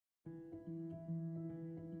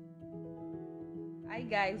Hi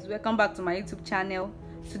guys, welcome back to my YouTube channel.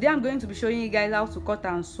 Today I'm going to be showing you guys how to cut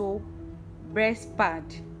and sew breast pad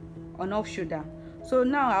on off shoulder. So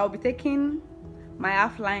now I'll be taking my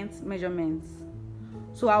half length measurements.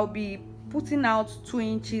 So I'll be putting out 2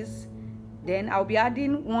 inches, then I'll be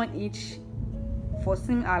adding 1 inch for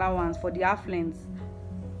seam allowance for the half length.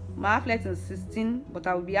 My half length is 16, but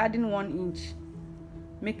I will be adding 1 inch,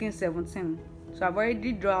 making 17. So I've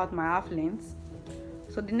already drawn out my half length.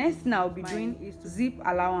 So the next thing I'll be doing is zip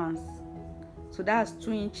allowance. So that's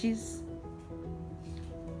 2 inches.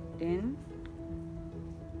 Then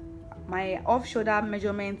my off shoulder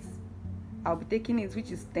measurements, I'll be taking it,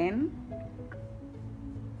 which is 10.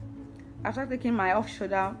 After taking my off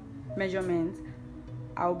shoulder measurement,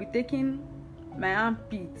 I'll be taking my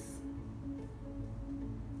armpits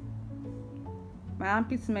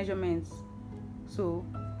measurements. So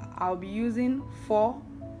I'll be using 4.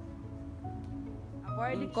 I've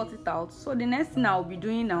already cut it out. So the next thing I'll be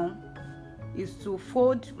doing now is to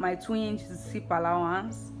fold my 2 inch zip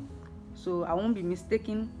allowance, so I won't be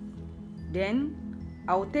mistaken. Then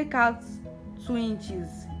I will take out 2 inches.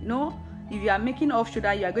 You know, if you are making off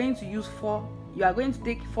shoulder, you are going to use 4. You are going to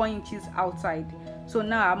take 4 inches outside. So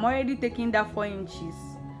now I'm already taking that 4 inches.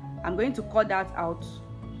 I'm going to cut that out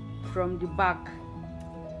from the back.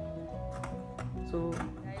 So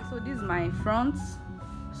this is my front.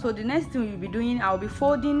 So the next thing we'll be doing, I'll be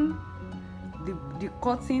folding the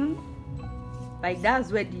cutting, like that's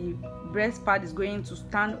where the breast pad is going to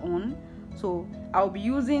stand on. So I'll be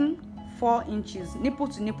using 4 inches. Nipple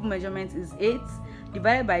to nipple measurement is 8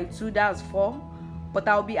 divided by 2, that's 4, but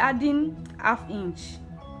I'll be adding ½ inch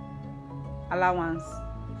allowance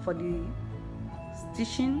for the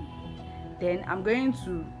stitching. Then I'm going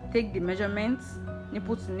to take the measurements,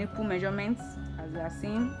 nipple to nipple measurements, as you are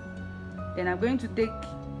seeing. Then I'm going to take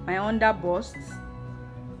my under bust,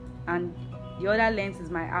 and the other length is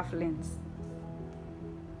my half length.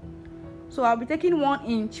 So I'll be taking 1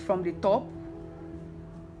 inch from the top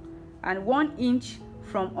and 1 inch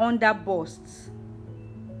from under bust,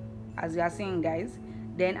 as you are seeing, guys.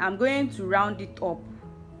 Then I'm going to round it up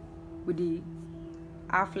with the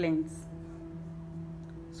half length.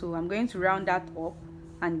 So I'm going to round that up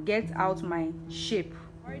and get out my shape.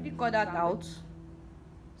 Already cut that out.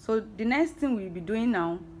 So the next thing we'll be doing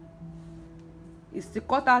now is to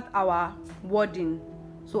cut out our wording.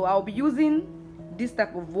 So I'll be using this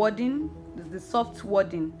type of wording. This is the soft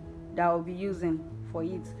wording that I'll be using for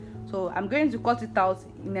it. So I'm going to cut it out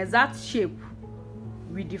in exact shape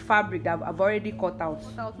with the fabric that I've already cut out.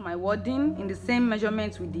 Cut out my wording in the same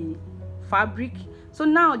measurement with the fabric. So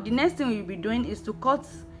now the next thing we'll be doing is to cut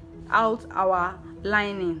out our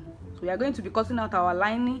lining. So we are going to be cutting out our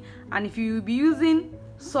lining, and if you will be using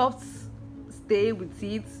soft stay with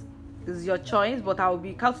it, is your choice, but I will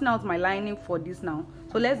be cutting out my lining for this now.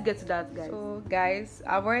 So let's get to that, guys. So guys,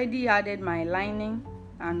 I've already added my lining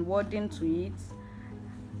and wording to it.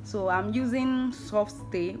 So I'm using soft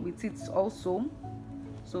stay with it also.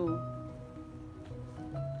 So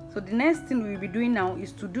the next thing we'll be doing now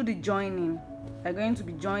is to do the joining. We're going to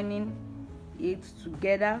be joining it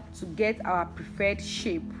together to get our preferred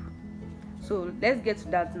shape. So let's get to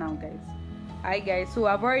that now, guys. Hi guys, so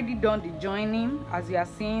I've already done the joining, as you are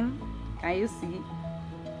seeing. Can you see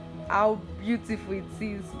how beautiful it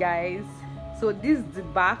is, guys? So this is the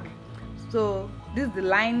back. So this is the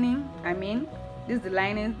lining. This is the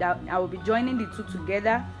lining that I will be joining the two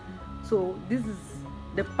together. So this is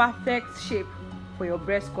the perfect shape for your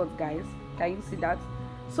breast cut, guys. Can you see that?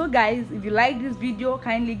 So guys, if you like this video,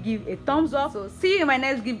 kindly give a thumbs up. So see you in my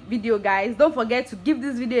next video, guys. Don't forget to give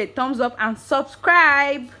this video a thumbs up and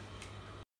subscribe.